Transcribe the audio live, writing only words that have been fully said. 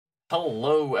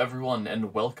Hello, everyone,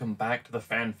 and welcome back to the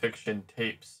Fanfiction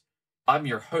Tapes. I'm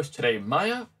your host today,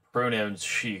 Maya, pronouns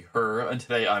she, her, and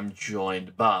today I'm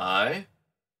joined by...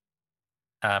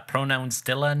 Pronouns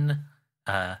Dylan.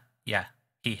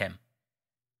 He, him.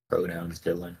 Pronouns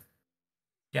Dylan.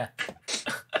 Yeah,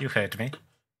 you heard me.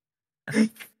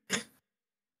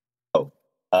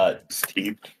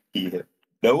 Steve, he, him.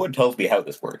 No one tells me how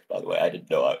this works, by the way. I didn't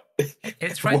know.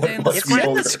 It's right there in the It's script.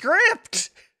 in the script!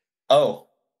 Oh.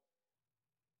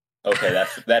 Okay,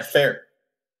 that's fair.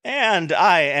 And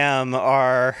I am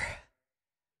our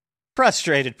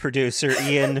frustrated producer,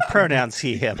 Ian, pronouns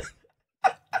he, him.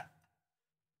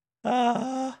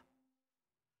 Okay,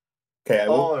 I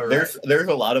will, All right. there's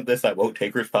a lot of this I won't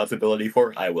take responsibility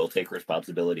for. I will take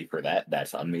responsibility for that.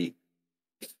 That's on me.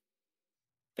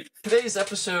 Today's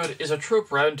episode is a Trope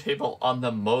Roundtable on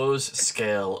the Mohs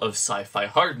scale of sci-fi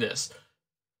hardness.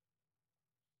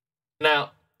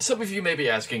 Now, some of you may be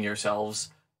asking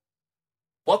yourselves,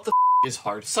 what the is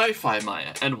hard sci-fi,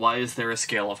 Maya, and why is there a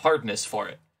scale of hardness for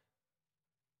it?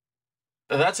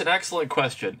 That's an excellent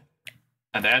question,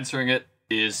 and answering it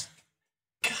is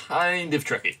kind of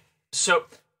tricky. So,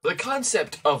 the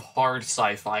concept of hard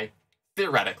sci-fi,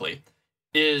 theoretically,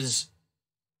 is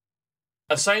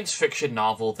a science fiction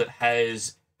novel that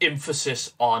has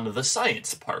emphasis on the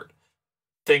science part.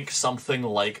 Think something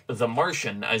like The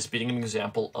Martian as being an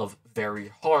example of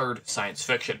very hard science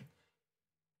fiction.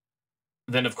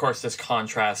 Then, of course, this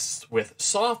contrasts with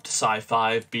soft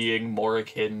sci-fi being more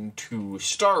akin to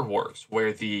Star Wars,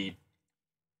 where the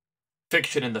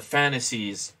fiction and the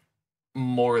fantasies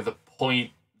more the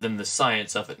point than the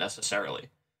science of it necessarily.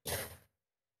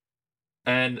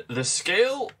 And the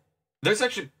scale, there's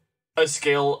actually a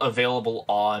scale available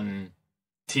on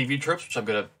TV Tropes, which I'm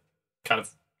going to kind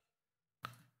of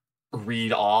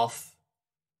read off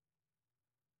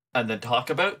and then talk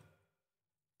about,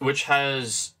 which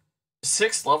has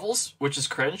 6 levels, which is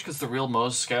cringe because the real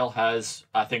Mohs scale has,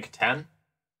 I think, 10.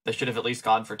 They should have at least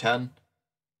gone for 10.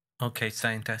 Okay,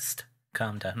 scientist,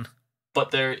 calm down. But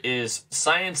there is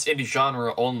Science Indie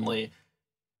Genre Only,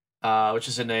 which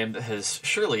is a name that has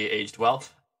surely aged well,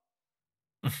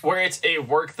 where it's a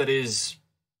work that is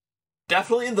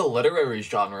definitely in the literary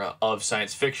genre of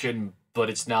science fiction, but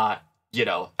it's not,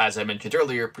 as I mentioned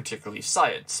earlier, particularly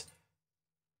science.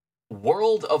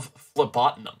 World of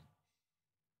Phlebotinum,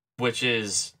 which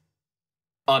is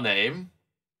a name,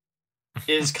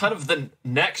 is kind of the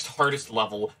next hardest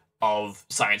level of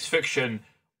science fiction,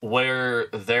 where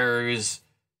there's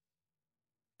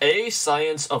a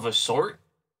science of a sort,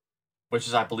 which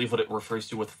is, I believe, what it refers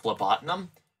to with phlebotinum,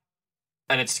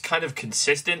 and it's kind of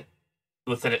consistent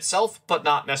within itself, but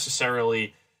not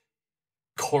necessarily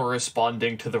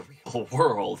corresponding to the real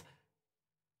world.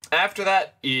 After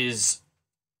that is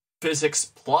Physics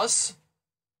Plus,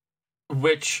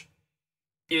 which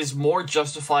is more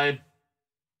justified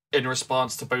in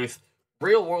response to both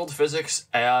real-world physics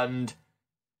and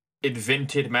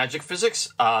invented magic physics.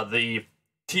 The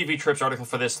TV Trips article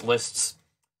for this lists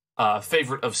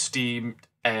favorite of Steam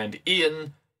and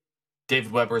Ian,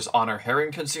 David Weber's Honor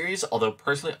Harrington series, although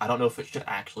personally I don't know if it should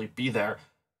actually be there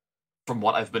from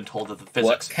what I've been told of the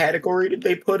physics. What category did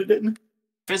they put it in?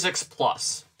 Physics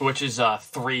Plus, which is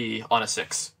 3 on a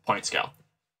 6-point scale.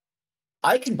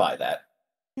 I can buy that.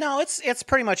 No, it's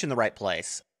pretty much in the right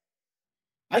place.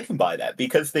 I can buy that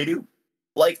because they do,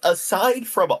 aside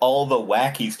from all the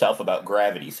wacky stuff about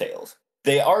gravity sails,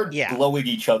 they are blowing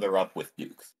each other up with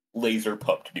nukes.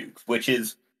 Laser-pumped nukes, which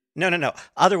is... No.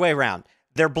 Other way around.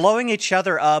 They're blowing each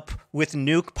other up with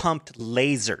nuke-pumped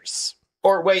lasers.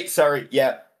 Or, wait, sorry,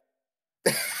 yeah.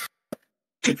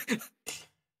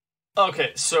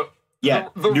 Okay, so yeah,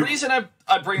 the reason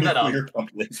I bring that up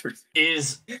lasers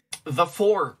is the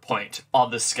 4-point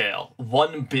on the scale,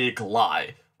 one big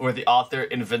lie, where the author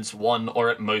invents one or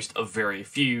at most a very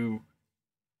few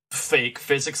fake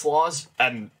physics laws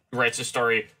and writes a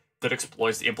story that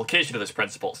exploits the implication of those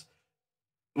principles.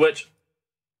 Which,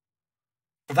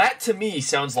 that to me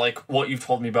sounds like what you've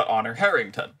told me about Honor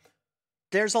Harrington.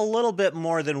 There's a little bit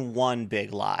more than one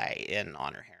big lie in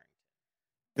Honor Harrington.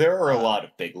 There are a lot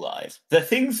of big lies. The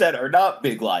things that are not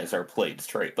big lies are played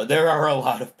straight, but there are a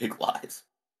lot of big lies.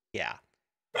 Yeah.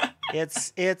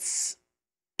 It's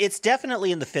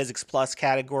definitely in the Physics Plus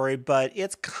category, but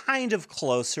it's kind of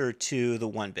closer to the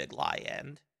one big lie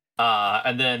end.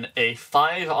 And then a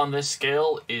 5 on this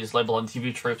scale is labeled on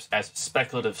TV Tropes as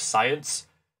speculative science,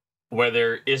 where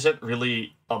there isn't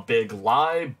really a big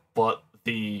lie, but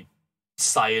the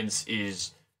science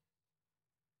is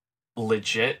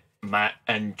legit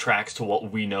and tracks to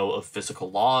what we know of physical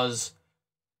laws.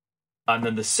 And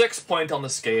then the 6th point on the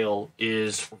scale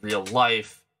is real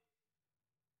life,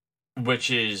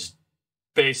 which is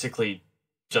basically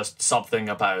just something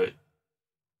about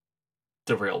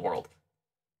the real world.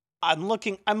 I'm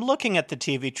looking at the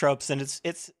TV tropes, and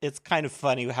it's kind of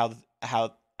funny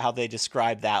how they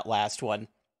describe that last one.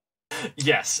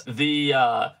 Yes, the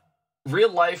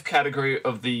real life category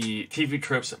of the TV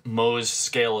tropes Mohs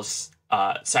scale is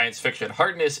science fiction.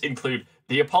 Hardness include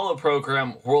the Apollo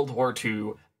program, World War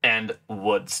II, and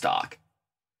Woodstock.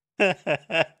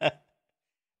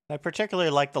 I particularly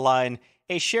like the line,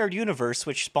 a shared universe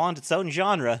which spawned its own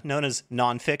genre known as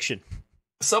nonfiction.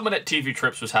 Someone at TV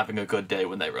Trips was having a good day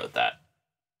when they wrote that.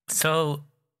 So,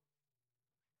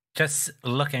 just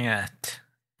looking at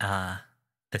the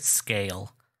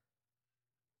scale,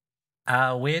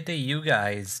 where do you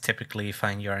guys typically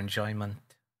find your enjoyment?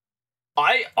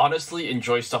 I honestly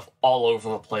enjoy stuff all over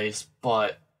the place,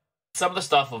 but some of the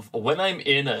stuff of when I'm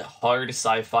in a hard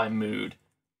sci-fi mood,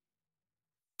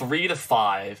 3 to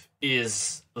 5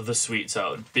 is the sweet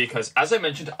zone. Because, as I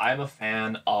mentioned, I'm a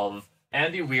fan of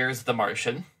Andy Weir's The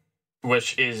Martian,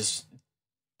 which is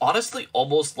honestly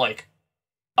almost like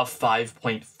a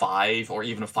 5.5 or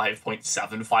even a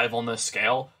 5.75 on this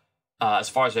scale. As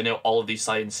far as I know, all of these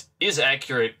science is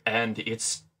accurate, and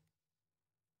it's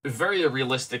very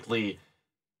realistically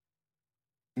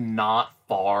not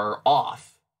far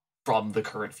off from the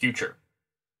current future.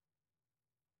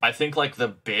 I think like the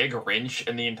big wrench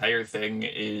in the entire thing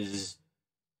is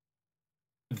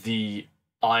the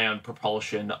ion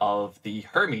propulsion of the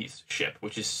Hermes ship,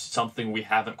 which is something we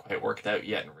haven't quite worked out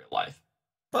yet in real life.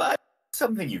 But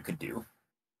something you could do.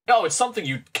 No, it's something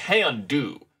you can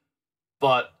do,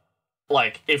 but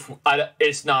like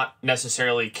it's not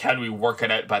necessarily can we work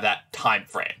it out by that time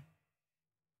frame.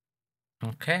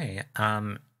 Okay.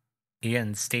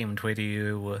 Ian, Steamed, where do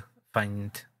you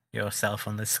find yourself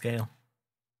on this scale?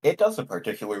 It doesn't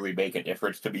particularly make a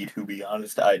difference to be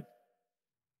honest.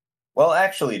 Well,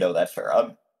 actually, no, that's fair.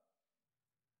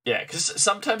 Yeah, because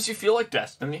sometimes you feel like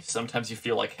Destiny, sometimes you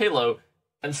feel like Halo,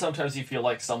 and sometimes you feel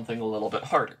like something a little bit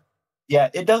harder. Yeah,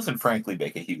 it doesn't frankly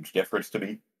make a huge difference to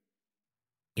me.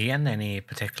 Ian, any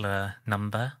particular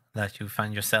number that you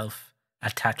find yourself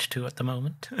attached to at the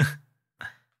moment?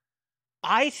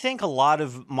 I think a lot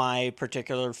of my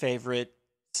particular favorite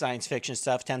science fiction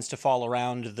stuff tends to fall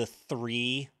around the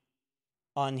 3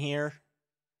 on here.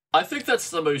 I think that's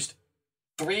the most...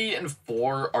 3 and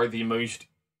 4 are the most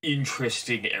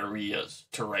interesting areas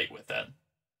to write within.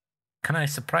 Can I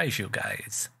surprise you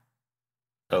guys?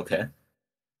 Okay.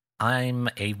 I'm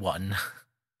a 1.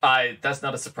 That's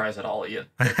not a surprise at all, Ian.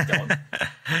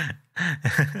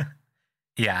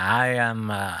 Yeah, I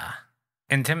am,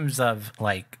 in terms of,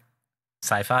 like,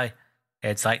 sci-fi,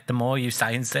 it's like the more you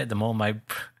science it, the more my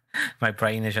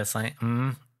brain is just like,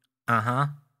 uh-huh.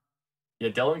 Yeah,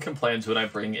 Dylan complains when I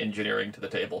bring engineering to the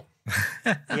table.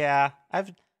 Yeah,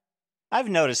 I've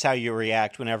noticed how you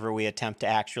react whenever we attempt to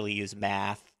actually use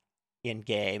math in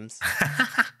games.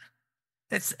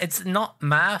 It's not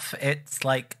math, it's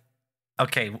like,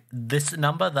 okay, this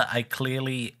number that I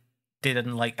clearly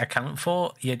didn't, like, account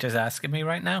for, you're just asking me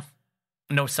right now?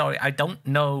 No, sorry, I don't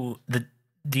know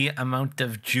the amount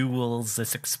of joules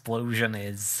this explosion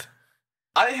is.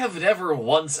 I have never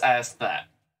once asked that.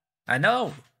 I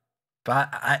know, but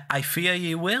I fear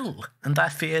you will, and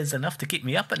that fear is enough to keep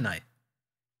me up at night.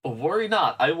 Worry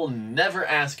not, I will never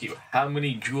ask you how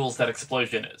many joules that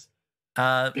explosion is.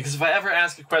 Because if I ever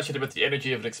ask a question about the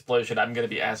energy of an explosion, I'm going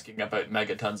to be asking about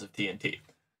megatons of TNT.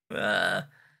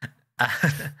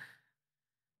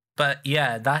 But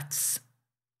yeah, that's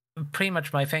pretty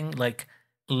much my thing. Like,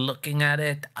 looking at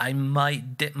it, I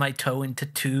might dip my toe into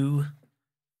 2.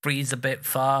 3's a bit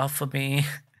far for me.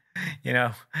 You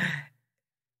know,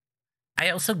 I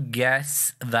also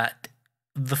guess that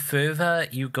the further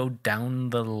you go down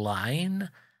the line,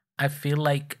 I feel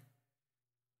like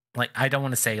I don't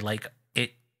want to say like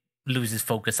it loses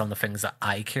focus on the things that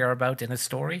I care about in a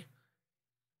story,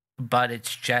 but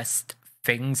it's just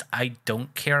things I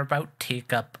don't care about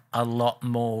take up a lot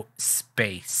more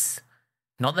space.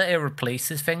 Not that it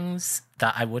replaces things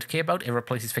that I would care about, it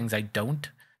replaces things I don't,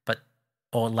 but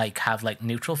or like have like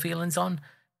neutral feelings on,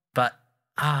 but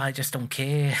I just don't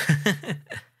care.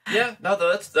 Yeah, no,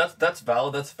 that's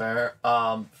valid, that's fair.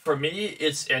 For me,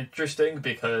 it's interesting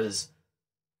because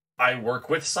I work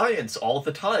with science all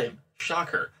the time.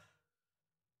 Shocker.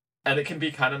 And it can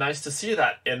be kind of nice to see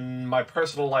that in my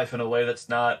personal life in a way that's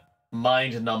not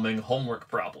mind-numbing homework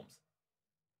problems.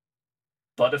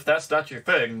 But if that's not your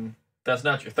thing, that's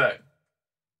not your thing.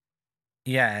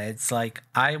 Yeah, it's like,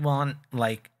 I want,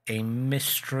 like, a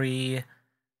mystery,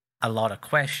 a lot of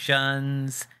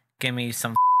questions, give me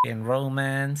some f***ing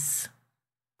romance,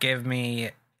 give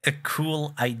me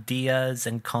cool ideas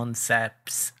and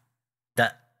concepts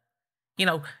that,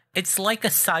 it's like a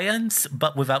science,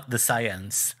 but without the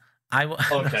science.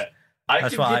 Okay.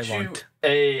 That's what I want.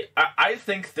 I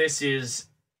think this is...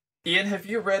 Ian, have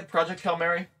you read Project Hail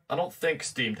Mary? I don't think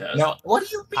Steamed has. No, what do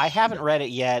you mean? I haven't read it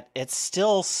yet. It's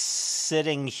still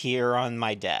sitting here on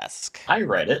my desk. I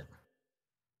read it.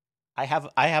 I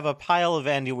have a pile of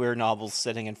Andy Weir novels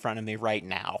sitting in front of me right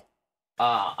now.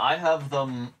 I have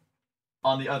them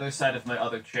on the other side of my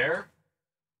other chair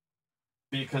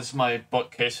because my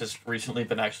bookcase has recently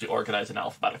been actually organized in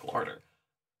alphabetical order.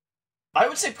 I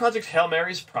would say Project Hail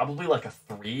Mary is probably like a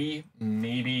 3,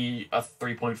 maybe a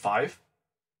 3.5.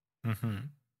 Mm-hmm.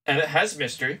 And it has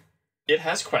mystery. It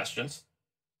has questions.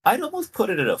 I'd almost put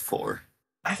it at a 4.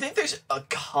 I think there's a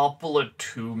couple of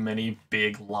too many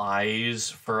big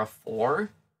lies for a 4.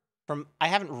 I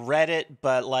haven't read it,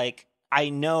 but I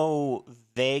know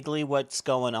vaguely what's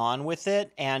going on with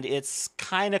it, and it's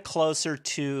kind of closer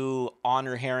to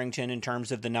Honor Harrington in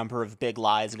terms of the number of big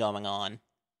lies going on.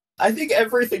 I think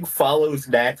everything follows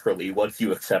naturally once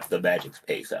you accept the magic's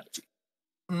pace out.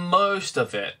 Most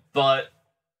of it, but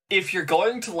if you're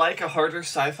going to like a harder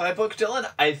sci-fi book, Dylan,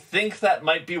 I think that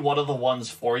might be one of the ones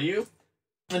for you.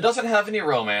 It doesn't have any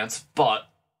romance, but...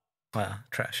 Well,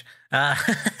 trash.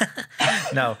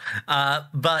 No,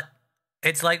 but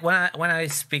it's like when I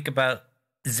speak about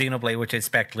Xenoblade, which is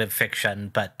speculative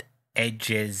fiction, but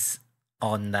edges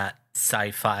on that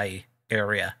sci-fi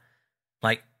area.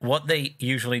 Like, what they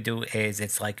usually do is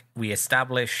it's like we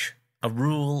establish a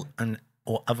rule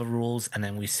or other rules, and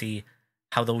then we see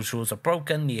how those rules are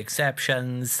broken, the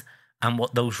exceptions, and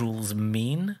what those rules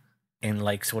mean in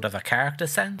sort of a character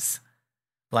sense.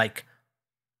 Like,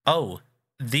 oh,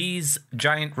 these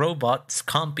giant robots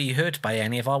can't be hurt by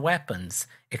any of our weapons,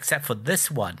 except for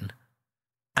this one.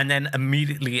 And then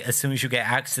immediately, as soon as you get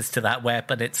access to that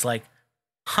weapon, it's like,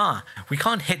 we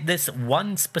can't hit this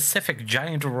one specific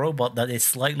giant robot that is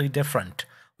slightly different.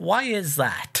 Why is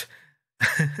that?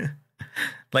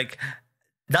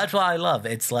 That's what I love.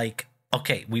 It's like,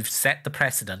 okay, we've set the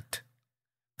precedent.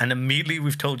 And immediately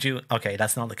we've told you, okay,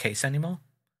 that's not the case anymore.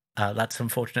 That's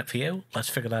unfortunate for you. Let's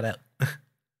figure that out.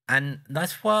 And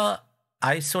that's what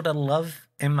I sort of love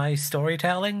in my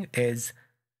storytelling is,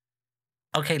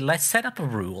 okay, let's set up a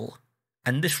rule.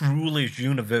 And this rule is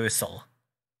universal.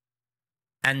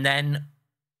 And then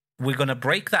we're going to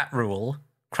break that rule,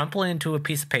 crumple it into a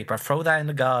piece of paper, throw that in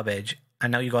the garbage,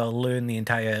 and now you got to learn the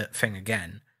entire thing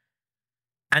again.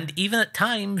 And even at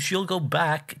times, you'll go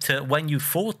back to when you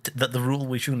thought that the rule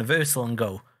was universal and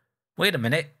go, wait a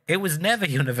minute, it was never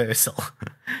universal.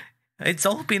 It's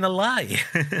all been a lie.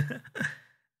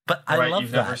 But I love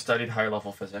you've that. Never studied higher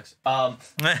level physics.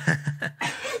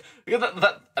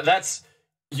 That's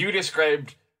you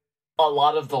described a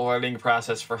lot of the learning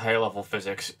process for higher level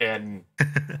physics in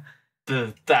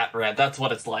that's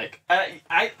what it's like.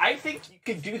 I think you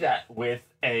could do that with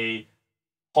a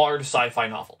hard sci-fi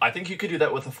novel. I think you could do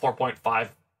that with a 4.5,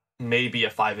 maybe a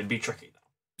 5, and be tricky though.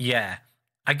 Yeah,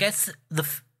 I guess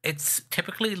it's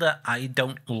typically that I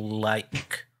don't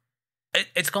like.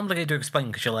 It's complicated to explain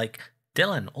because you're like,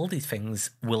 Dylan, all these things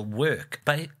will work,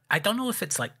 but I don't know if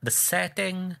it's like the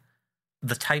setting,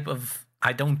 the type of.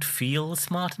 I don't feel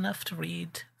smart enough to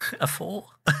read a 4.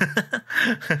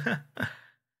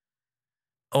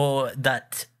 Or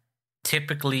that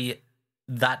typically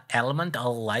that element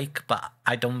I'll like, but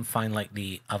I don't find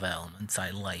the other elements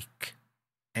I like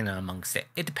in and amongst it.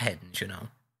 It depends,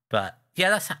 But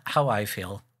yeah, that's how I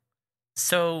feel.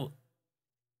 So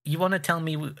you want to tell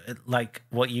me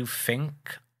what you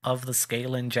think of the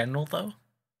scale in general, though?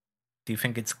 Do you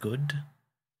think it's good?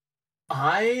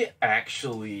 I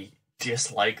actually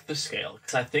dislike the scale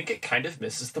because I think it kind of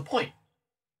misses the point.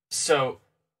 So,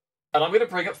 and I'm going to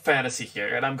bring up fantasy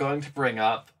here, and I'm going to bring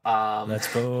up Let's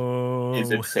go. Is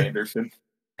it Sanderson?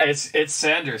 It's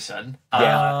Sanderson.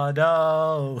 Yeah.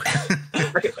 No.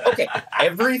 Okay,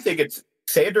 everything it's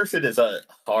Sanderson is a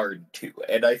hard too,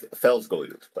 and Fell's going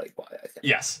to explain why. I think.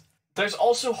 Yes. There's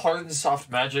also hard and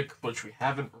soft magic, which we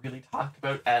haven't really talked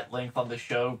about at length on the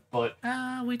show, but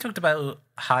we talked about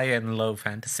high and low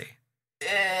fantasy.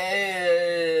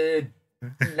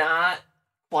 Not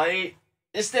quite.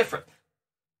 It's different.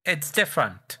 It's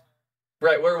different.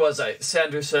 Right, where was I?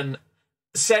 Sanderson's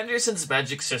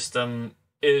magic system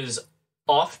is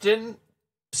often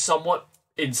somewhat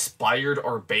inspired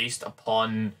or based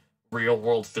upon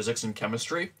real-world physics and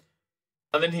chemistry.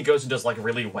 And then he goes and does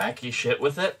really wacky shit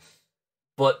with it.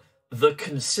 But the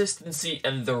consistency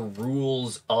and the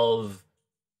rules of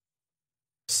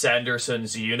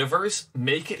Sanderson's universe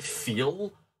make it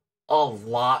feel a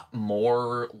lot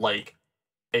more like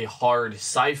a hard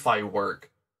sci-fi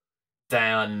work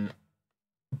than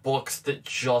books that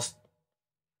just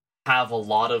have a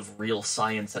lot of real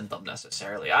science in them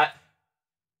necessarily.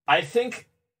 I think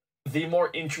the more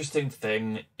interesting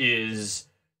thing is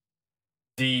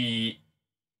the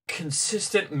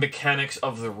consistent mechanics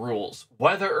of the rules.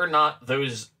 Whether or not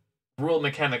those rule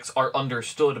mechanics are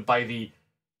understood by the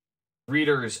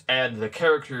readers and the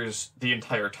characters the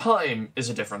entire time is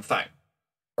a different thing.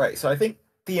 Right, so I think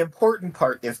the important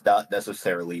part is not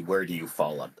necessarily where do you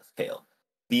fall on the scale.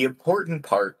 The important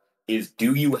part is,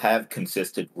 do you have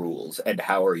consistent rules, and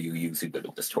how are you using them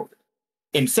in the story?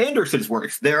 In Sanderson's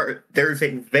works, there's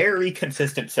a very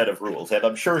consistent set of rules, and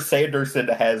I'm sure Sanderson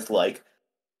has, like,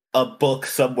 a book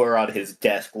somewhere on his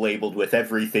desk labeled with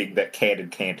everything that can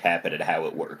and can't happen and how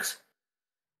it works.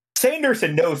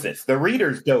 Sanderson knows this, the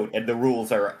readers don't, and the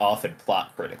rules are often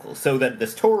plot critical, so then the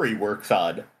story works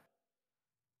on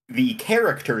the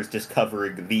characters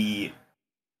discovering the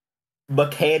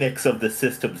mechanics of the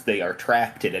systems they are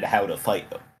trapped in and how to fight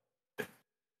them.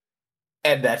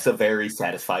 And that's a very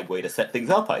satisfying way to set things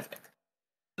up, I think.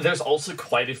 There's also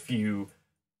quite a few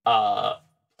plot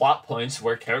points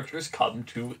where characters come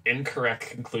to incorrect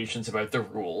conclusions about the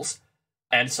rules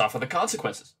and suffer the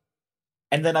consequences.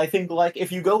 And then I think, like,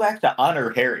 if you go back to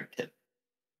Honor Harrington,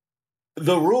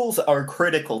 the rules are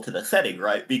critical to the setting,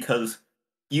 right? Because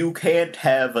you can't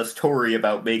have a story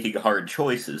about making hard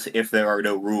choices if there are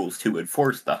no rules to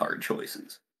enforce the hard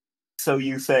choices. So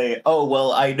you say, oh,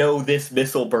 well, I know this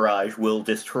missile barrage will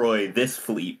destroy this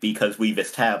fleet because we've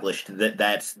established that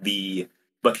that's the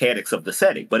mechanics of the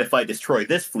setting. But if I destroy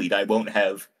this fleet, I won't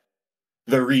have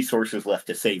the resources left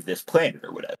to save this planet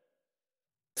or whatever.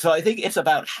 So I think it's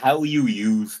about how you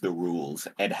use the rules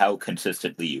and how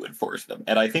consistently you enforce them.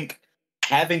 And I think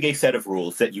having a set of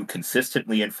rules that you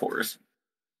consistently enforce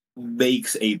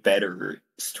makes a better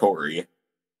story,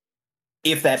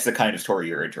 if that's the kind of story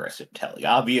you're interested in telling.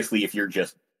 Obviously, if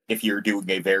you're doing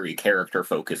a very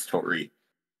character-focused story,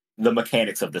 the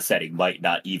mechanics of the setting might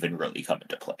not even really come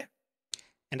into play.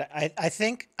 And I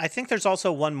think there's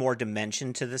also one more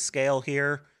dimension to the scale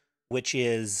here, which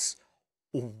is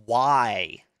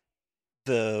why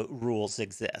the rules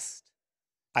exist.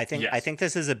 I think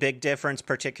this is a big difference,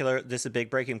 this is a big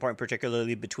breaking point,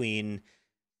 particularly between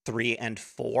 3 and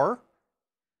 4,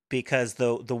 because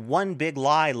the one big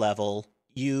lie level,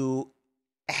 you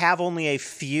have only a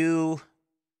few,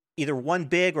 either one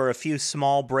big or a few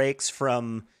small breaks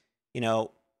from,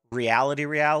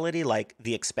 reality, like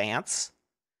The Expanse.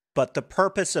 But the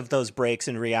purpose of those breaks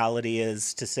in reality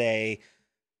is to say,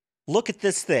 look at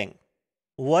this thing.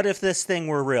 What if this thing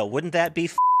were real? Wouldn't that be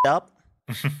f***ed up?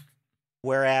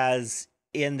 Whereas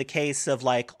in the case of,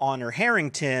 like, Honor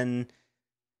Harrington,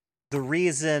 the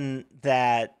reason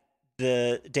that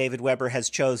the David Weber has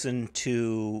chosen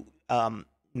to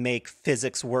make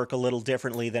physics work a little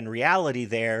differently than reality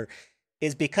there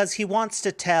is because he wants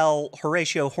to tell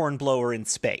Horatio Hornblower in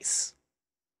space.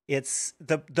 It's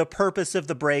the purpose of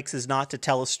the breaks is not to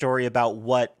tell a story about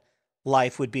what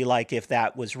life would be like if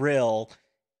that was real.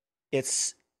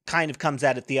 It's kind of comes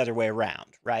at it the other way around,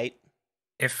 right?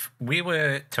 If we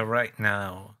were to right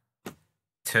now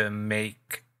to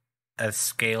make a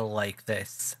scale like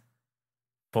this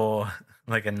for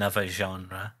like another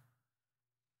genre,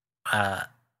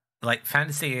 like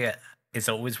fantasy is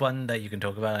always one that you can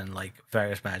talk about in like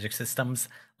various magic systems.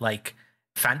 Like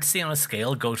fantasy on a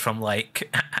scale goes from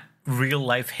like real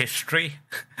life history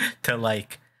to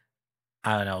like,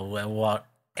 I don't know what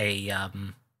a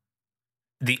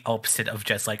the opposite of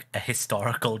just like a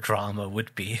historical drama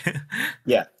would be.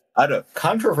 Yeah, I don't know.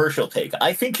 Controversial take.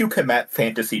 I think you can map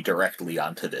fantasy directly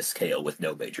onto this scale with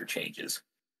no major changes.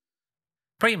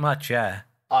 Pretty much, yeah.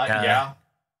 Yeah.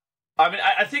 I mean,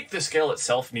 I think the scale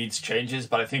itself needs changes,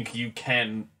 but I think you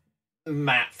can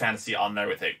map fantasy on there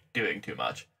without doing too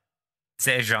much. Is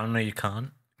it a genre you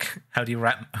can't? How do you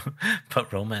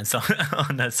put romance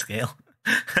on that scale?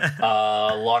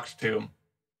 Locked Tomb.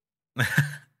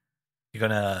 You're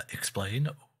gonna explain?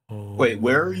 Oh, wait,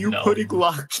 where are you putting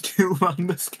Locked Tomb on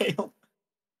the scale?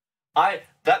 That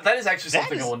is actually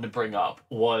something I wanted to bring up,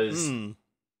 was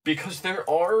because there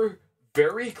are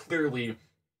very clearly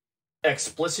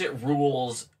explicit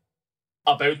rules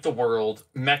about the world,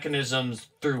 mechanisms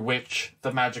through which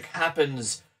the magic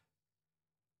happens,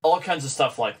 all kinds of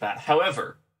stuff like that.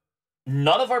 However,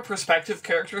 none of our prospective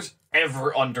characters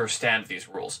ever understand these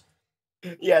rules.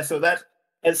 Yeah, so that,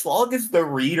 as long as the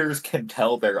readers can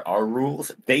tell there are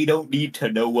rules, they don't need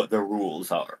to know what the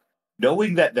rules are.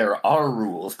 Knowing that there are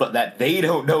rules, but that they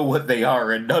don't know what they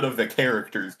are and none of the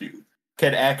characters do,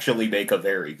 can actually make a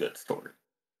very good story.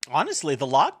 Honestly, the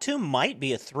Locked Tomb might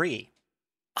be a 3.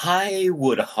 I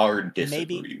would hard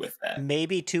disagree with that.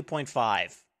 Maybe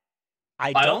 2.5.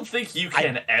 I don't think you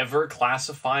can ever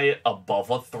classify it above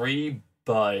a 3,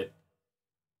 but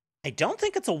I don't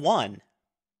think it's a 1.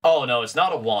 Oh no, it's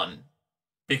not a 1.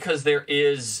 Because there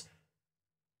is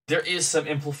some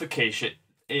amplification.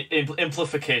 The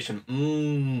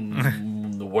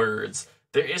words.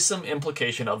 There is some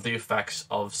implication of the effects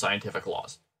of scientific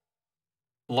laws.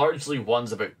 Largely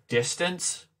one's about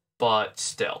distance, but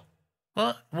still.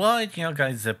 Well, what your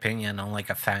guys' opinion on like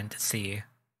a fantasy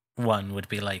one would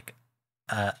be like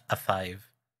a 5?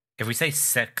 If we say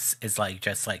 6 is like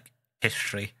just like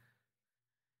history,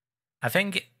 I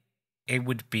think it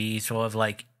would be sort of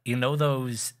like, you know,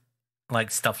 those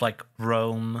like stuff like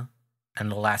Rome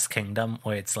and the Last Kingdom,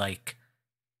 where it's like,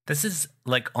 this is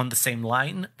like on the same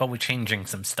line, but we're changing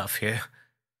some stuff here.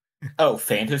 Oh,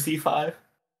 Fantasy 5?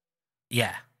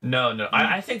 Yeah. No.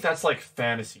 I think that's like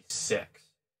Fantasy 6.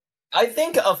 I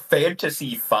think a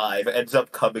Fantasy 5 ends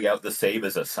up coming out the same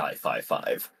as a Sci-Fi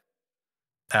 5.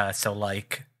 So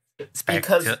like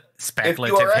Because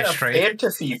speculative if you are at history. a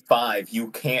Fantasy 5,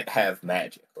 you can't have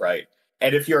magic, right?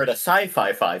 And if you're at a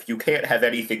Sci-Fi 5, you can't have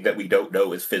anything that we don't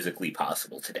know is physically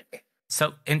possible today.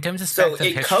 So in terms of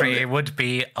speculative history, it would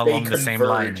be along the same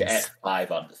lines. At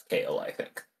 5 on the scale, I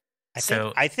think.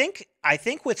 I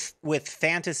think with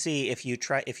fantasy, if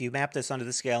you map this onto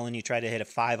the scale and you try to hit a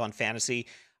 5 on fantasy,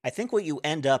 I think what you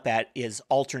end up at is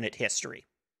alternate history.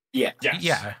 Yeah. Yes.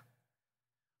 Yeah.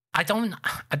 I don't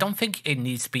think it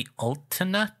needs to be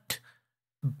alternate,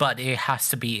 but it has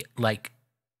to be like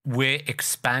we're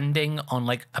expanding on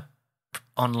like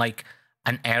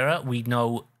an era we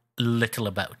know little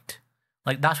about.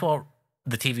 Like that's what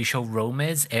the TV show Rome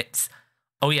is. It's,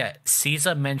 oh yeah,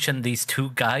 Caesar mentioned these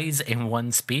 2 guys in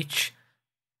one speech.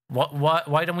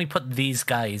 Why don't we put these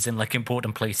guys in like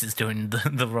important places during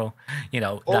the role,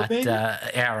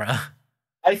 era?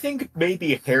 I think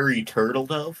maybe Harry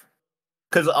Turtledove,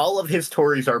 because all of his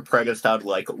stories are premised on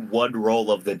like one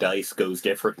roll of the dice goes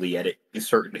differently at a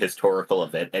certain historical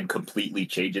event and completely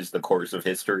changes the course of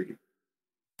history.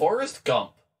 Forrest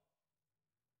Gump.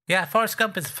 Yeah, Forrest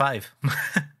Gump is 5.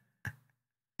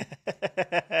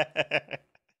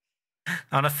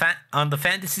 on the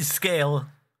fantasy scale,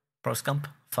 Forrest Gump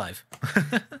 5.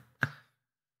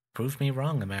 Prove me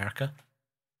wrong, America.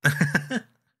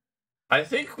 I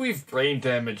think we've brain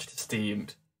damaged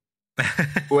Steamed.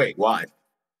 Wait, why?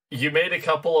 You made a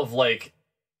couple of like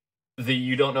the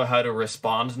you don't know how to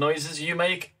respond noises you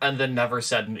make, and then never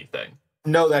said anything.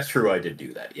 No, that's true. I did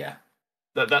do that. Yeah.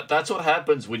 That's what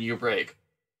happens when you break.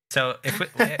 So if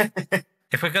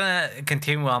we're gonna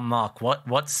continue on Mark,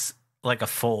 what's like a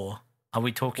 4? Are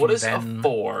we talking? What is then, a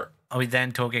 4? Are we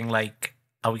then talking like?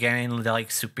 Are we getting like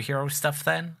superhero stuff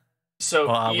then? So,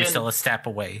 or are Ian, we still a step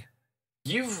away?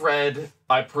 You've read,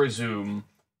 I presume,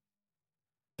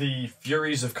 the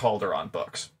Furies of Calderon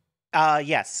books.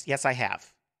 Yes, I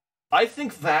have. I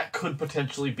think that could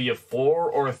potentially be a 4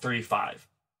 or a 3.5.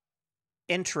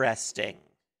 Interesting.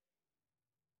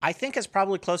 I think it's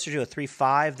probably closer to a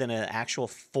 3.5 than an actual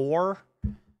 4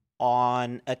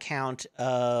 on account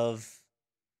of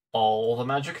all the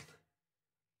magic.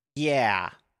 Yeah.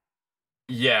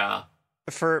 Yeah.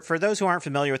 For those who aren't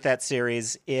familiar with that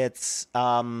series, it's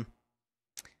a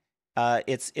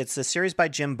series by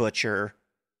Jim Butcher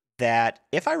that,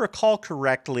 if I recall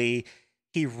correctly,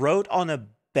 he wrote on a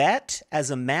bet as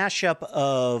a mashup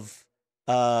of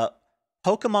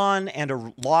Pokemon and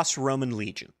a Lost Roman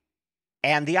Legion.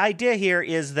 And the idea here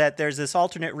is that there's this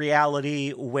alternate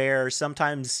reality where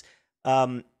sometimes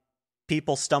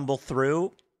people stumble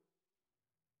through,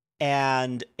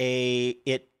 and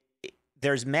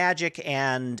there's magic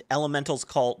and elementals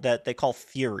that they call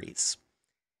Furies.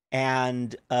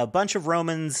 And a bunch of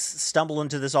Romans stumble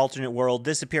into this alternate world,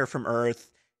 disappear from Earth,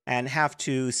 and have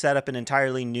to set up an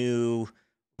entirely new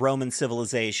Roman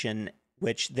civilization,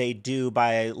 which they do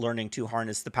by learning to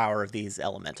harness the power of these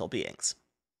elemental beings.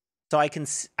 So I can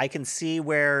see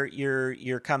where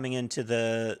you're coming into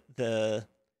the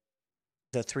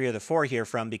 3 or the 4 here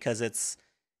from, because it's,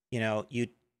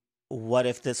 what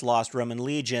if this lost Roman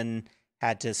legion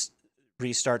had to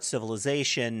restart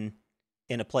civilization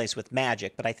in a place with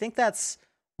magic? But I think that's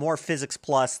more physics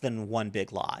plus than one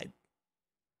big lie.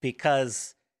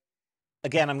 Because,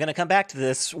 again, I'm going to come back to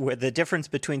this, where the difference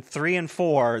between 3 and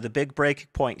 4, the big breaking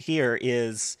point here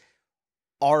is,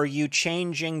 are you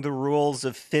changing the rules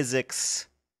of physics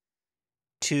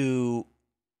to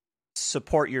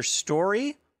support your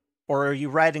story, or are you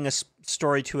writing a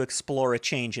story to explore a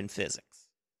change in physics?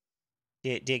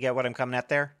 Do you get what I'm coming at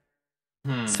there?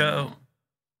 So,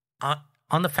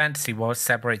 on the fantasy, what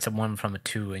separates a 1 from a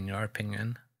 2, in your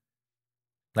opinion?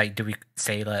 Like, do we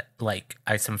say that, like,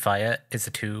 Ice and Fire is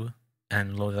a 2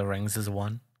 and Lord of the Rings is a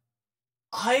 1?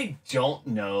 I don't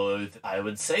know if I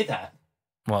would say that.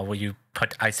 Well, will you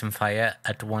put Ice and Fire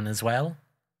at 1 as well?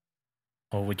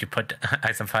 Or would you put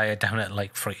Ice and Fire down at,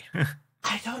 like, 3?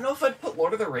 I don't know if I'd put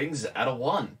Lord of the Rings at a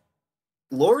 1.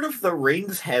 Lord of the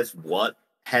Rings has what?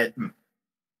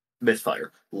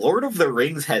 Misfire. Lord of the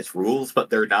Rings has rules, but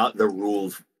they're not the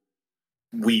rules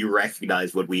we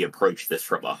recognize when we approach this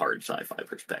from a hard sci-fi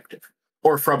perspective.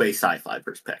 Or from a sci-fi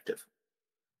perspective.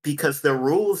 Because the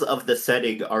rules of the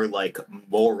setting are like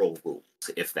moral rules,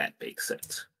 if that makes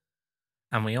sense.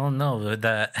 And we all know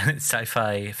that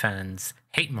sci-fi fans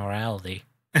hate morality.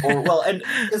 And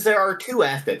there are two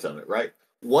aspects of it, right?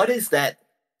 What is that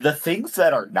the things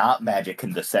that are not magic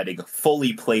in the setting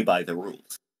fully play by the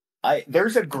rules.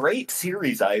 There's a great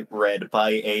series I read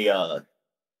by a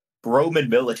Roman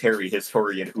military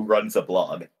historian who runs a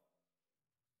blog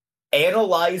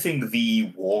analyzing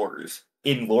the wars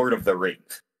in Lord of the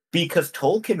Rings, because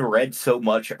Tolkien read so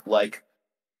much like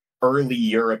early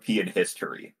European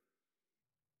history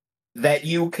that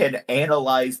you can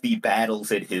analyze the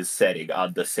battles in his setting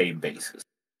on the same basis.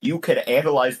 You can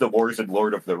analyze the wars in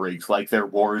Lord of the Rings like they're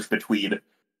wars between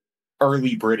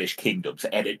early British kingdoms,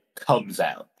 and it comes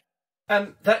out.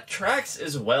 And that tracks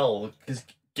as well, because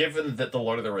given that the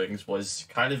Lord of the Rings was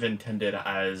kind of intended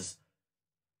as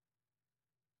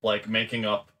like making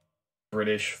up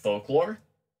British folklore.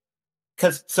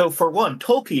 So for one,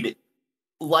 Tolkien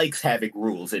likes having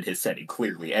rules in his setting,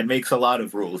 clearly, and makes a lot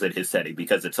of rules in his setting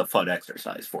because it's a fun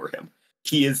exercise for him.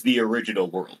 He is the original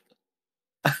world.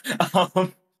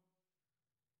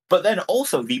 But then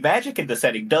also, the magic in the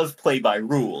setting does play by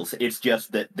rules. It's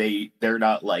just that they're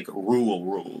not like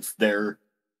rules. They're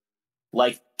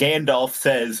like Gandalf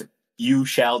says, "You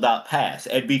shall not pass."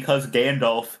 And because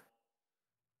Gandalf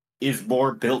is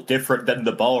more built different than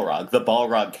the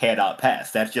Balrog cannot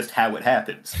pass. That's just how it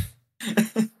happens.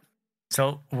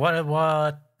 So what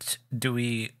do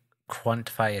we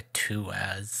quantify a 2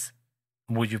 as?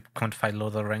 Would you quantify Lord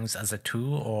of the Rings as a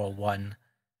 2 or a 1?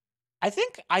 I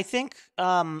think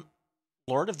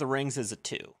Lord of the Rings is a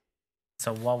 2.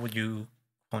 So what would you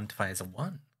quantify as a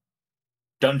 1?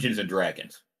 Dungeons and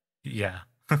Dragons. Yeah.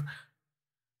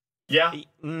 Yeah.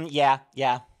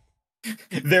 Yeah.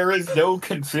 There is no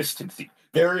consistency.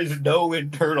 There is no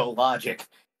internal logic.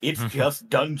 It's just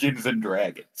Dungeons and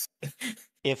Dragons.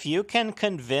 If you can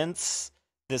convince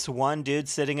this one dude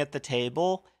sitting at the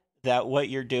table that what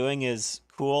you're doing is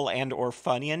cool and or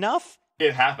funny enough,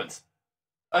 It happens.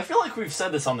 I feel like we've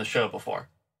said this on the show before.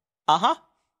 uh-huh.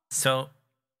 So,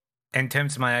 in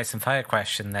terms of my Ice and Fire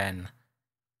question then,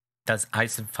 does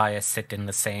Ice and Fire sit in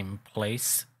the same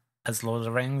place as Lord of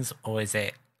the Rings, or is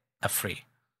it a 3?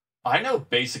 I know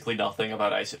basically nothing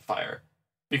about Ice and Fire,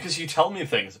 because you tell me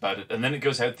things about it, and then it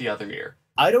goes out the other ear.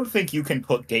 I don't think you can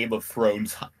put Game of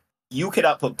Thrones... You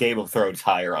cannot put Game of Thrones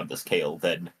higher on the scale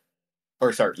than...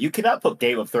 you cannot put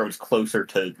Game of Thrones closer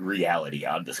to reality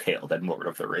on the scale than Lord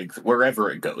of the Rings. Wherever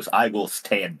it goes, I will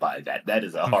stand by that. That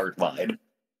is a hard line.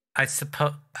 I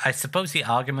suppose the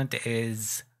argument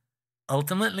is,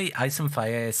 ultimately, Ice and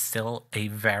Fire is still a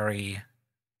very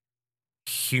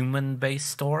human-based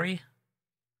story.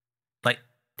 Like,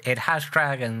 it has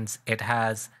dragons, it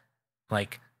has,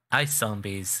 like, ice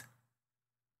zombies,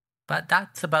 but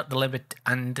that's about the limit.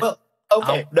 And Well,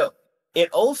 okay, no. It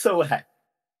also has...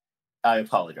 I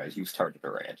apologize, you started a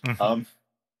rant.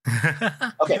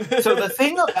 Okay, so the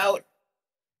thing about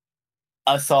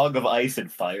A Song of Ice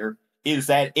and Fire is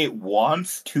that it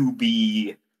wants to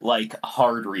be, like,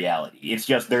 hard reality. It's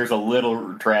just there's a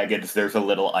little dragons, there's a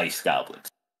little ice goblins.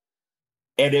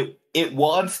 And it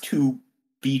wants to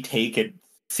be taken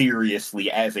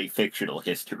seriously as a fictional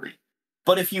history.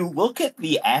 But if you look at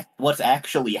what's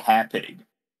actually happening,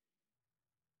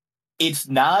 it's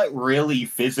not really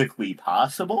physically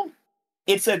possible.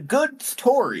 It's a good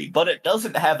story, but it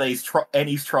doesn't have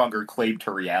any stronger claim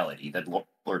to reality than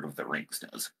Lord of the Rings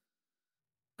does.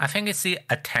 I think it's the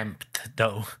attempt,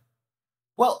 though.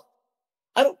 Well,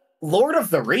 Lord of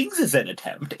the Rings is an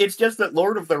attempt. It's just that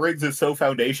Lord of the Rings is so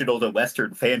foundational to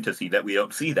Western fantasy that we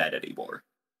don't see that anymore.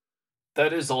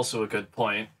 That is also a good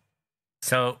point.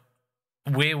 So,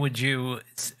 where would you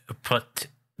put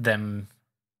them?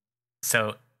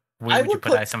 So, where would you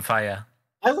put Ice and Fire?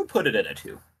 I would put it in a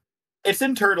 2. It's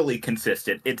internally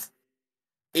consistent. It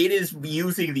is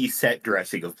using the set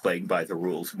dressing of playing by the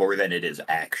rules more than it is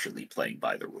actually playing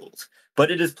by the rules.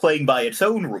 But it is playing by its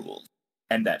own rules,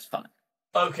 and that's fine.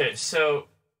 Okay, so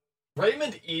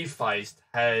Raymond E. Feist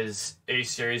has a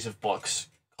series of books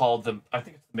called I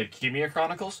think it's the Midkemia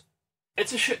Chronicles.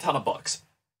 It's a shit ton of books.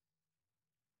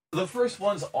 The first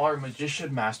ones are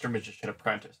Magician Master, Magician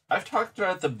Apprentice. I've talked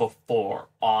about them before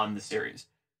on the series.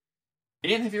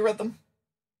 Ian, have you read them?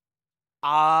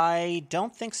 I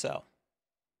don't think so.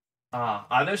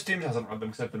 I know Steam hasn't read them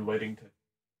because I've been waiting to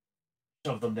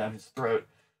shove them down his throat.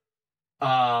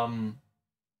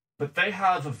 But they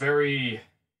have a very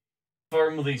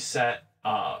firmly set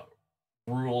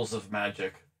rules of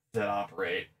magic that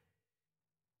operate.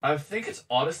 I think it's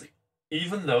honestly,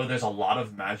 even though there's a lot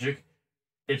of magic,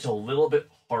 it's a little bit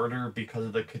harder because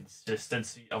of the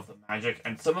consistency of the magic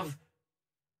and some of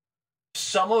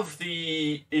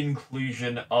the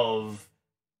inclusion of,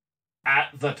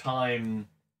 at the time,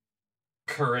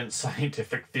 current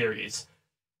scientific theories.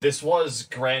 This was,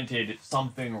 granted,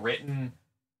 something written,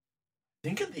 I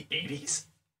think in the 80s?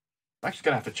 I'm actually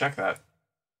gonna have to check that.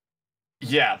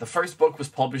 Yeah, the first book was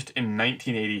published in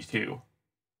 1982.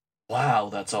 Wow,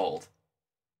 that's old.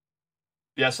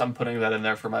 Yes, I'm putting that in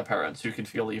there for my parents, who can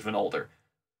feel even older.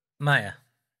 Maya.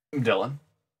 Dylan.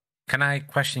 Can I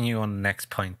question you on the next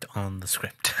point on the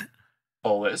script?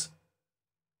 Always.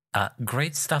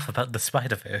 Great stuff about the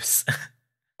Spider-Verse.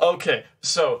 Okay,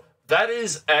 so that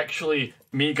is actually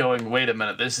me going, wait a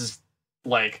minute, this is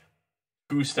like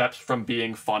 2 steps from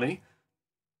being funny.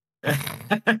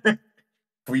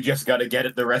 We just gotta get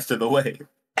it the rest of the way.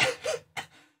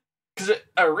 Because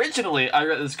originally I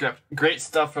read the script, great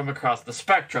stuff from across the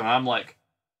spectrum. I'm like,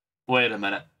 wait a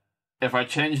minute, if I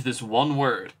change this one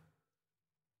word,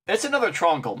 it's another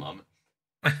Tronkle moment.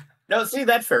 No, see,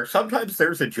 that's fair. Sometimes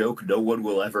there's a joke no one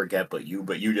will ever get but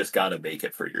you just gotta make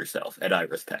it for yourself, and I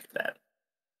respect that.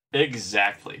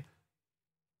 Exactly.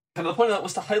 And the point of that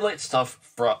was to highlight stuff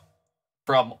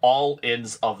from all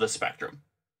ends of the spectrum.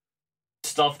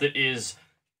 Stuff that is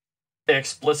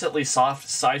explicitly soft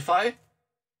sci-fi,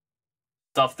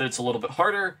 stuff that's a little bit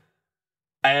harder,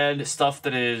 and stuff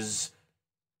that is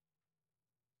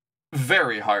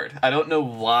very hard. I don't know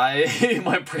why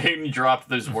my brain dropped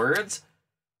those words,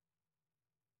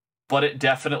 but it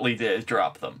definitely did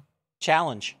drop them.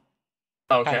 Challenge.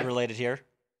 Okay. Kind of related here.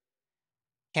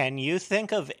 Can you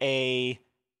think of a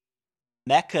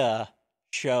mecha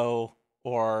show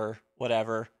or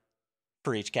whatever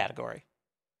for each category?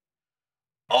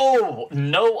 Oh,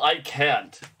 no, I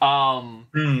can't. I,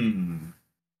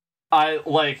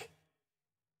 like...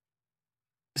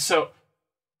 So,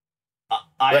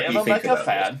 I am a mecha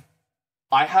fan. This.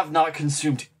 I have not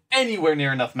consumed anywhere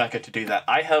near enough mecha to do that.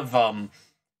 I have,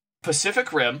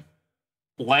 Pacific Rim,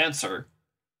 Lancer,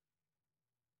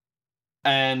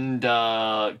 and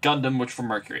Gundam, which from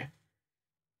Mercury.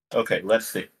 Okay,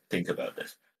 let's think about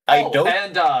this. And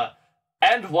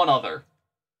one other.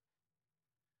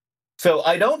 So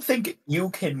I don't think you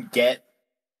can get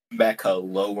mecha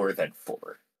lower than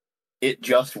 4. It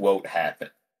just won't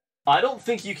happen. I don't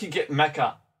think you can get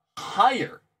mecha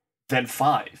higher than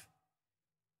 5.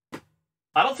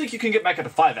 I don't think you can get mecha to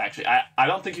 5, actually. I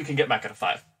don't think you can get mecha to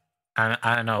 5.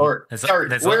 I don't know. Or,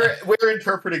 we're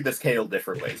interpreting the scale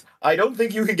different ways. I don't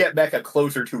think you can get mecha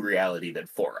closer to reality than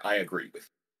 4. I agree with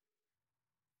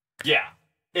you. Yeah.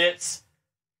 It's...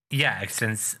 Yeah,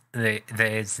 since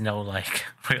there's no, like,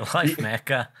 real-life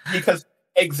mecha. Because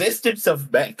existence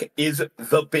of mech is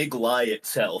the big lie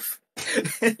itself.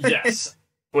 Yes.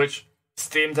 Which,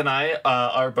 Steamed and I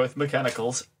are both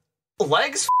mechanicals.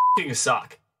 Legs f***ing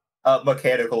suck.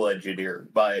 Mechanical engineer.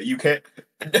 You can't...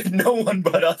 No one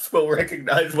but us will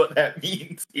recognize what that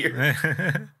means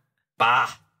here. Bah.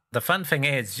 The fun thing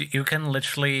is, you can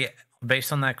literally...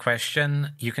 Based on that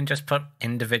question, you can just put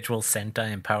individual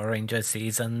Sentai and Power Ranger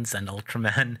seasons and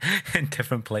Ultraman in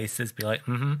different places. Be like,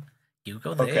 you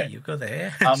go there, okay. You go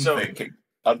there. I'm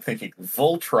thinking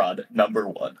Voltron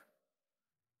 #1.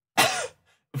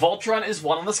 Voltron is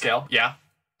 1 on the scale, yeah.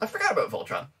 I forgot about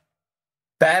Voltron.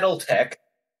 Battletech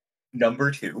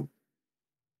 #2.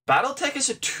 Battletech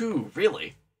is a 2,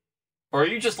 really? Or are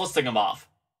you just listing them off?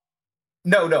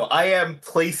 No, I am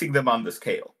placing them on the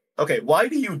scale. Okay, why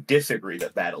do you disagree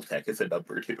that Battletech is a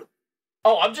 #2?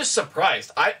 Oh, I'm just surprised.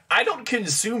 I don't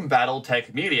consume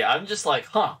Battletech media. I'm just like,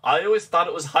 I always thought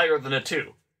it was higher than a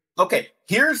 2. Okay,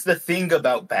 here's the thing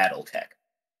about Battletech.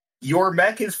 Your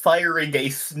mech is firing a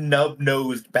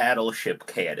snub-nosed battleship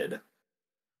cannon.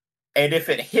 And if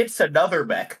it hits another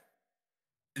mech,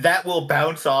 that will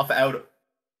bounce off out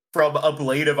from a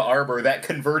blade of armor that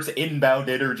converts inbound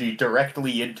energy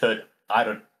directly into... I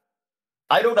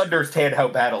don't understand how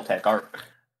Battletech armor...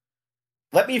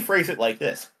 Let me phrase it like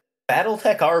this.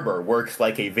 Battletech armor works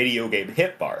like a video game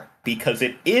hit bar, because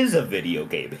it is a video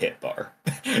game hit bar.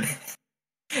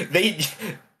 They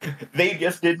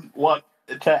just didn't want...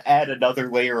 to add another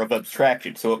layer of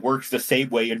abstraction, so it works the same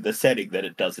way in the setting that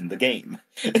it does in the game.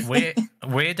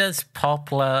 Where does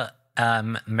popular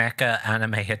mecha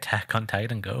anime Attack on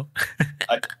Titan go?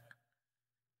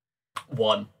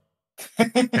 1.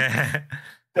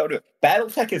 No,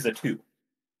 BattleTech is a 2.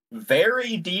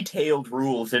 Very detailed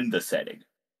rules in the setting.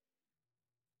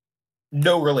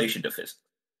 No relation to physics.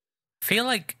 I feel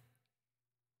like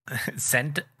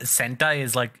Sentai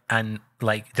is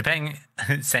depending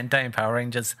Sentai and Power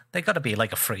Rangers, they gotta be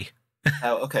like a 3.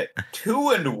 Okay. 2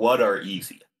 and 1 are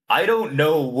easy. I don't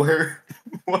know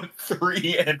what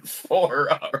 3 and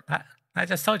 4 are. I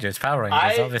just told you it's Power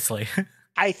Rangers, obviously.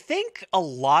 I think a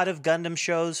lot of Gundam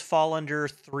shows fall under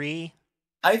 3.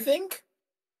 I think...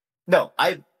 No,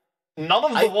 None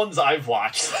of the ones I've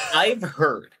watched. I've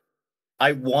heard.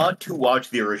 I want to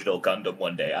watch the original Gundam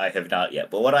one day. I have not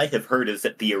yet. But what I have heard is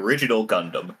that the original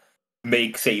Gundam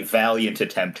makes a valiant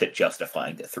attempt at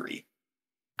justifying the 3.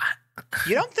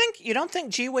 You don't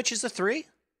think G-Witch is a 3?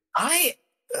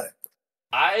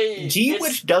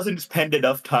 G-Witch doesn't spend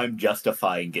enough time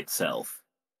justifying itself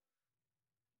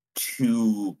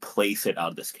to place it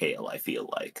on the scale, I feel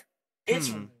like.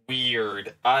 It's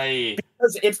weird.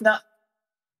 Because it's not...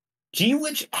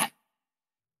 G-Witch...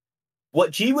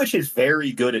 What G-Witch is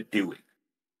very good at doing,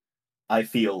 I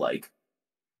feel like,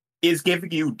 is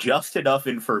giving you just enough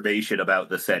information about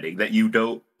the setting that you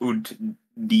don't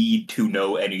need to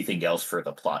know anything else for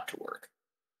the plot to work.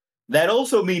 That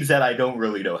also means that I don't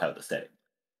really know how the setting.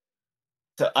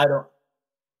 So I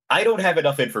don't have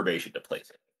enough information to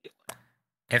place it.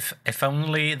 If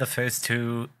only the first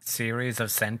 2 series of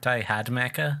Sentai had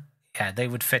mecha, yeah, they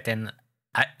would fit in.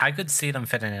 I could see them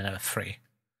fitting in a 3.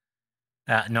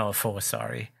 No, a 4,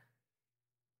 sorry.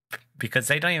 Because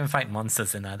they don't even fight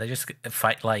monsters in there. They just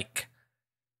fight, like,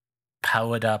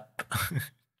 powered up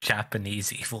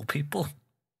Japanese evil people.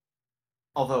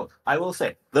 Although, I will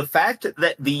say, the fact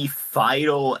that the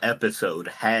final episode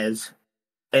ends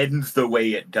the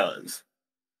way it does,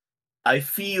 I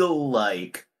feel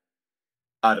like...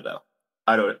 I don't know.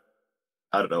 I don't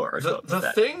know where I was going with that.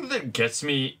 The thing that gets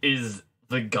me is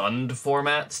the Gund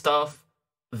format stuff.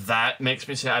 That makes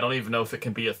me say I don't even know if it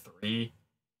can be a 3.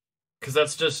 Because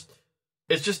it's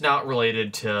just not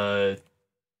related to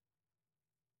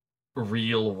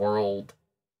real world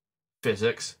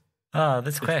physics. Oh,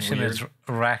 this question is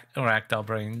Ragdoll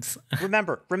Brains.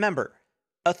 Remember,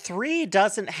 a 3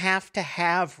 doesn't have to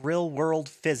have real world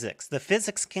physics. The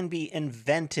physics can be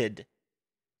invented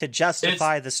to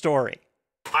justify the story.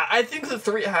 I think the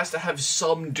 3 has to have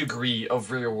some degree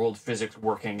of real world physics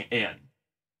working in.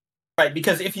 Right,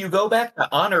 because if you go back to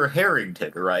Honor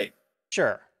Harrington, right?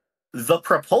 Sure. The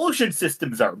propulsion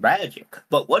systems are magic,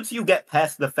 but once you get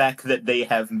past the fact that they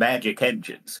have magic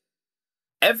engines,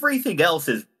 everything else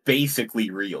is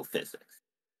basically real physics.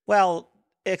 Well,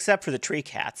 except for the tree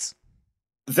cats.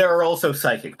 There are also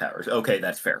psychic powers. Okay,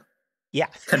 that's fair. Yeah.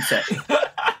 Consent.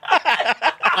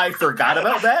 I forgot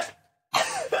about that.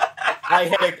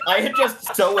 I had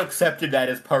just so accepted that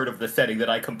as part of the setting that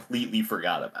I completely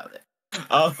forgot about it.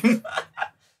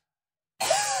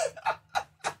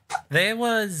 There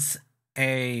was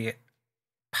a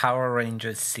Power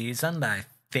Rangers season that I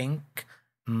think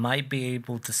might be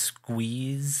able to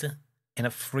squeeze in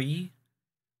a 3.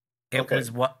 It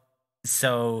was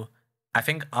so I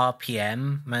think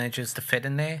RPM manages to fit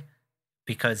in there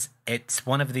because it's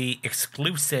one of the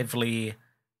exclusively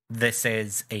this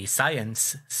is a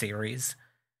science series.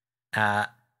 The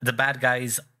bad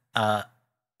guys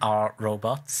are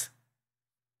robots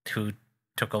who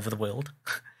took over the world.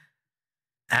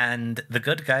 And the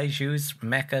good guys use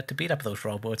mecha to beat up those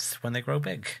robots when they grow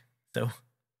big. So,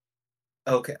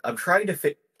 okay, I'm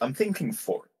thinking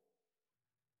 4.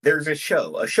 There's a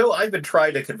show I've been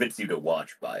trying to convince you to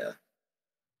watch, Maya.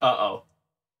 Uh-oh.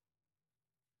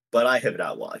 But I have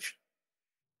not watched.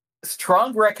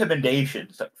 Strong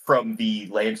recommendations from the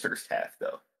Lancer staff,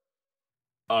 though.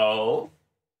 Oh?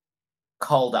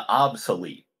 Called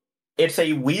Obsolete. It's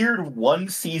a weird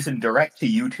 1-season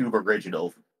direct-to-YouTube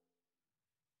original.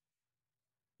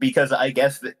 Because I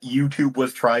guess that YouTube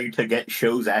was trying to get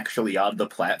shows actually on the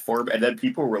platform, and then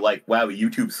people were like, wow,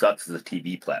 YouTube sucks as a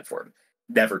TV platform.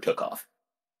 Never took off.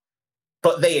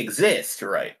 But they exist,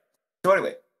 right? So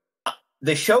anyway,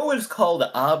 the show is called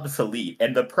Obsolete,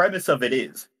 and the premise of it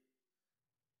is,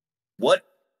 what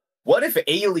if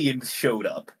aliens showed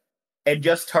up and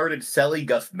just started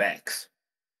selling us mechs?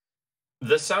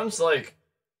 This sounds like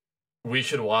we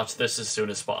should watch this as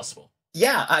soon as possible.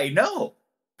 Yeah, I know.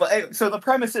 But so the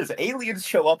premise is aliens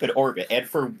show up in orbit, and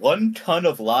for 1 ton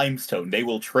of limestone, they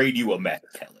will trade you a mech,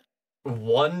 Kellen.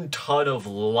 1 ton of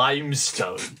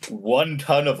limestone. 1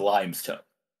 ton of limestone.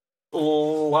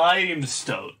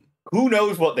 Limestone. Who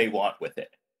knows what they want with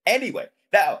it? Anyway,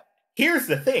 now, here's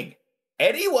the thing.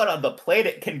 Anyone on the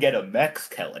planet can get a mech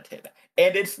skeleton,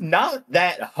 and it's not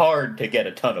that hard to get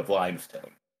a ton of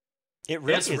limestone.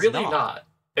 It's really not.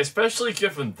 Especially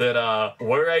given that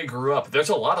where I grew up, there's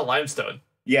a lot of limestone.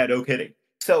 Yeah, no kidding.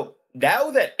 So, now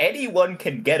that anyone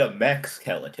can get a mech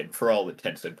skeleton for all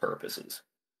intents and purposes,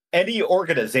 any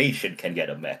organization can get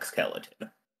a mech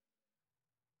skeleton.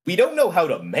 We don't know how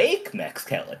to make mech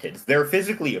skeletons. They're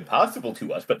physically impossible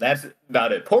to us, but that's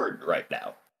not important right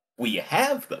now. We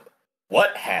have them.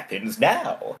 What happens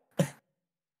now?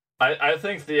 I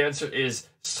think the answer is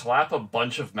slap a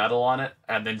bunch of metal on it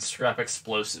and then strap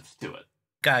explosives to it.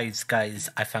 Guys,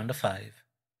 I found a 5.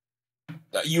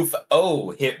 Hit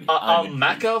me. A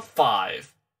Mecha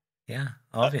 5. Yeah,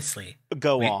 obviously.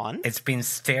 Go on. It's been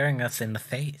staring us in the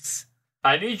face.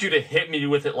 I need you to hit me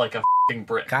with it like a f***ing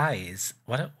brick. Guys,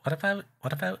 what about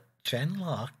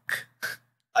Genlock?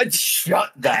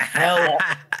 Shut the hell up.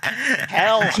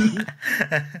 Hell.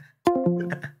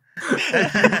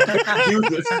 Do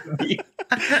this to me.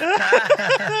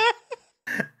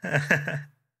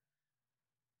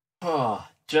 Oh,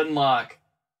 Genlock.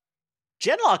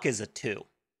 Genlock is a 2.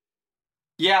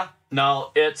 Yeah,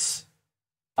 no, it's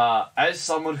as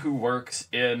someone who works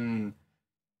in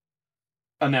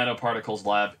a nanoparticles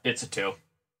lab, it's a 2.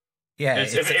 Yeah,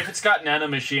 if it's got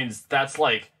nanomachines, that's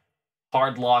like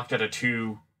hard locked at a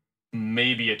 2,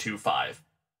 maybe a 2.5.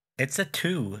 It's a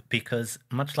 2 because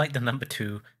much like the number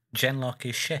 2, Genlock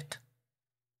is shit.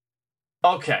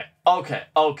 Okay.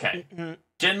 Mm-hmm.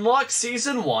 Genlock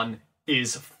Season 1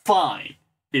 is fine.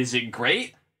 Is it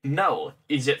great? No.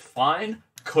 Is it fine?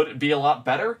 Could it be a lot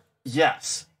better?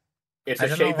 Yes. It's I a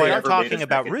don't shame know they why We are ever made a talking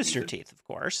about second Rooster season. Teeth, of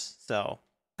course, so...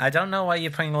 I don't know why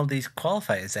you're putting all these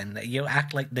qualifiers in. You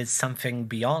act like there's something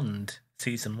beyond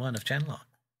Season 1 of Genlock.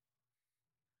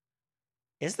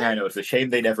 Is I there? know, it's a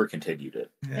shame they never continued it.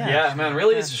 Yeah, man,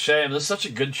 really is a shame. This is such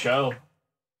a good show.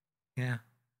 Yeah.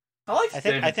 I like I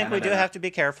David think we do Tennant. have to be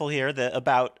careful here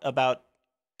about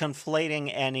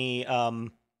conflating any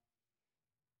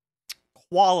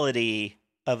quality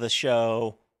of a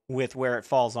show with where it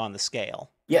falls on the scale.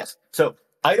 Yes, so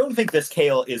I don't think this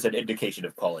scale is an indication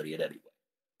of quality in any way.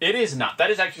 It is not.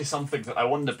 That is actually something that I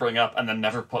wanted to bring up and then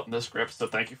never put in the script, so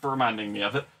thank you for reminding me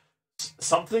of it.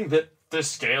 Something that the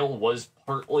scale was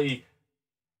partly,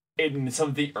 in some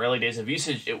of the early days of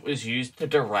usage, it was used to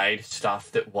deride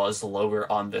stuff that was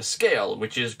lower on the scale,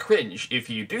 which is cringe. If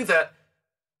you do that,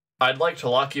 I'd like to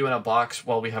lock you in a box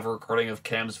while we have a recording of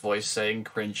Cam's voice saying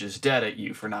cringe is dead at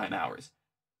you for 9 hours.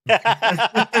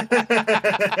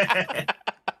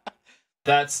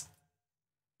 That's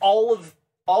all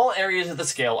areas of the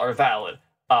scale are valid.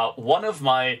 One of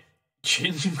my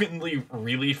genuinely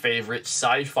really favorite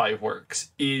sci-fi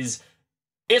works is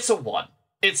it's a 1.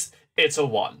 It's a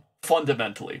 1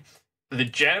 fundamentally. The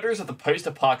Janitors of the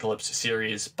Post-Apocalypse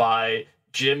series by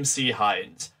Jim C.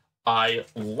 Hines. I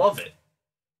love it.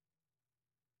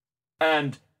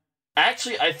 And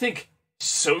actually, I think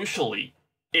socially,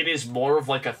 it is more of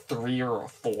like a 3 or a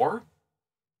 4.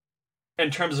 In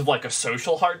terms of like a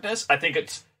social hardness, I think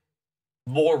it's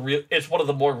more real. It's one of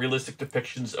the more realistic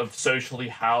depictions of socially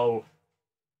how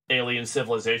alien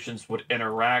civilizations would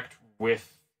interact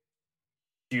with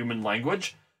human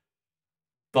language.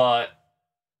 But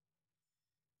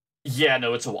yeah,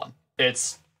 no, it's a 1.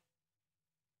 It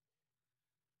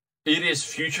is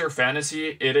future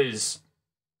fantasy. It is.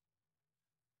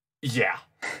 Yeah.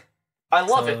 I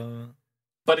love it,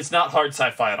 but it's not hard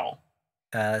sci-fi at all.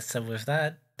 So with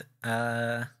that,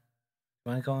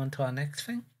 want to go on to our next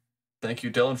thing? Thank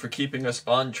you, Dylan, for keeping us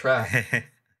on track.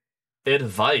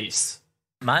 Advice.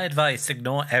 My advice,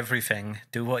 ignore everything.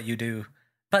 Do what you do.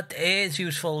 But it is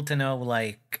useful to know,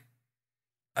 like,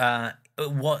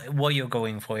 what you're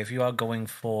going for. If you are going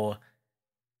for,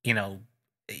 you know,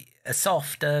 a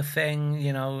softer thing,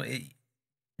 you know,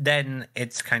 then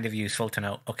it's kind of useful to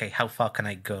know, okay, how far can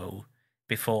I go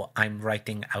before I'm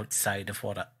writing outside of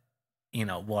what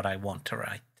I want to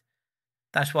write.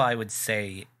 That's what I would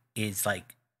say is,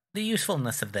 like, the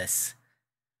usefulness of this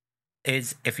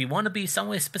is if you want to be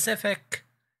somewhere specific,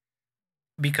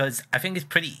 because I think it's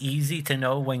pretty easy to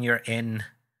know when you're in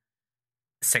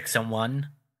 6-on-1,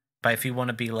 but if you want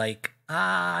to be like,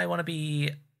 I want to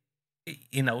be,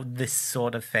 you know, this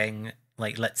sort of thing,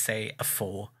 like, let's say a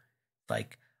 4,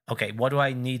 like, okay, what do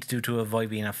I need to do to avoid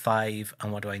being a 5,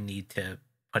 and what do I need to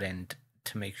put in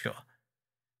to make sure,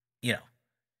 you know,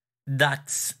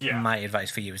 that's my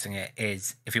advice for using it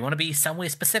is if you want to be somewhere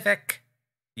specific,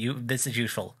 this is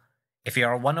useful. If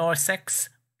you're a 1 or a 6,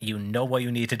 you know what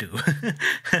you need to do.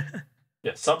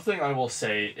 Yeah, something I will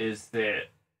say is that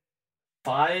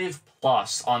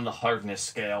 5+ on the hardness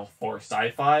scale for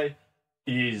sci-fi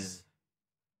is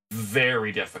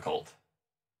very difficult.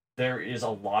 There is a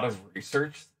lot of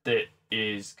research that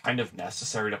is kind of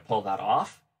necessary to pull that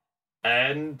off,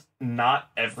 and not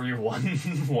everyone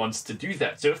wants to do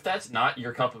that. So if that's not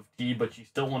your cup of tea, but you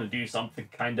still want to do something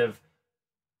kind of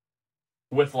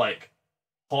with like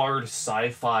hard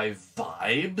sci-fi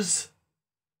vibes,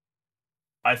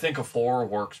 I think a 4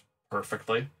 works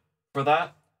perfectly for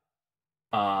that.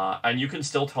 And you can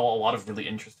still tell a lot of really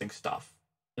interesting stuff.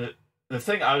 The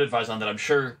thing I would advise on that I'm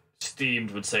sure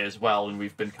Steamed would say as well, and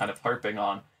we've been kind of harping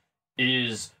on,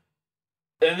 is,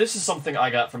 and this is something I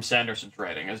got from Sanderson's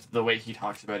writing, is the way he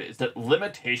talks about it, is that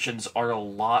limitations are a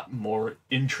lot more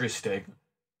interesting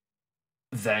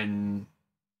than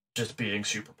just being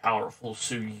super powerful.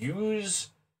 So use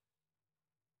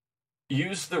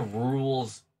the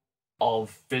rules of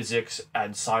physics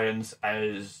and science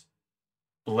as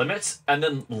limits, and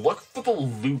then look for the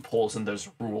loopholes in those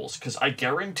rules, because I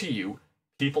guarantee you,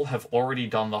 people have already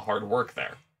done the hard work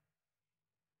there.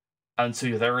 And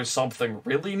so there is something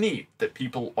really neat that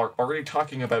people are already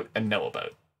talking about and know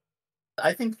about.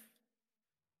 I think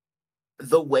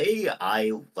the way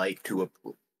I like to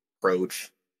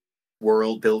approach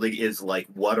world building is like,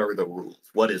 what are the rules?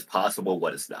 What is possible?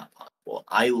 What is not possible?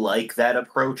 I like that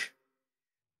approach.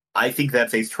 I think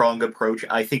that's a strong approach.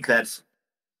 I think that's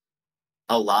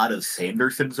a lot of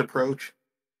Sanderson's approach.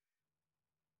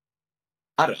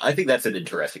 I don't know. I think that's an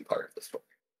interesting part of the story.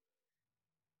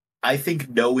 I think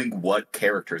knowing what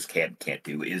characters can and can't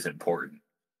do is important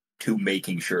to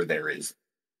making sure there is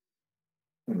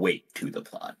weight to the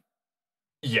plot.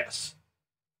 Yes,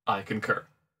 I concur.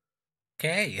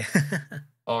 Okay.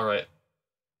 All right.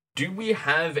 Do we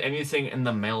have anything in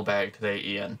the mailbag today,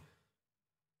 Ian?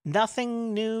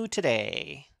 Nothing new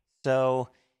today. So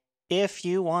if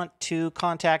you want to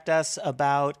contact us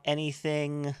about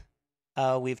anything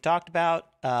we've talked about,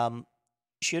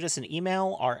 shoot us an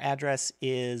email. Our address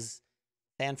is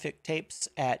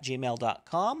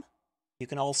fanfictapes@gmail.com. You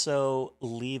can also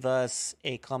leave us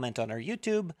a comment on our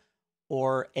YouTube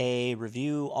or a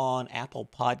review on Apple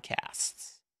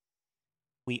Podcasts.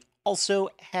 We also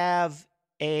have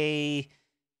a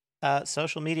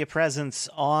social media presence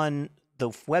on the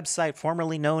website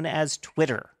formerly known as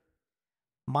Twitter.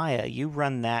 Maya, you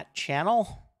run that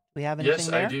channel. Do we have anything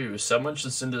there? Yes, I do. Someone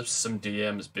should send us some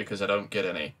DMs because I don't get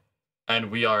any. And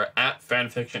we are at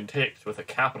Fanfiction Tapes with a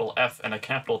capital F and a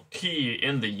capital T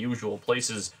in the usual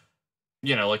places.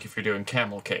 You know, like if you're doing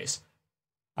camel case.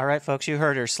 All right, folks, you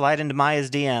heard her. Slide into Maya's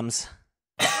DMs.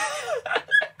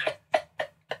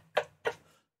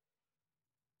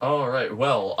 All right,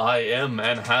 well, I am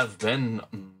and have been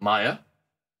Maya.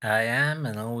 I am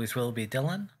and always will be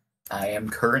Dylan. I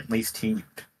am currently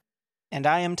Steamed. And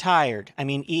I am tired. I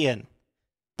mean, Ian.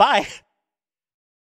 Bye!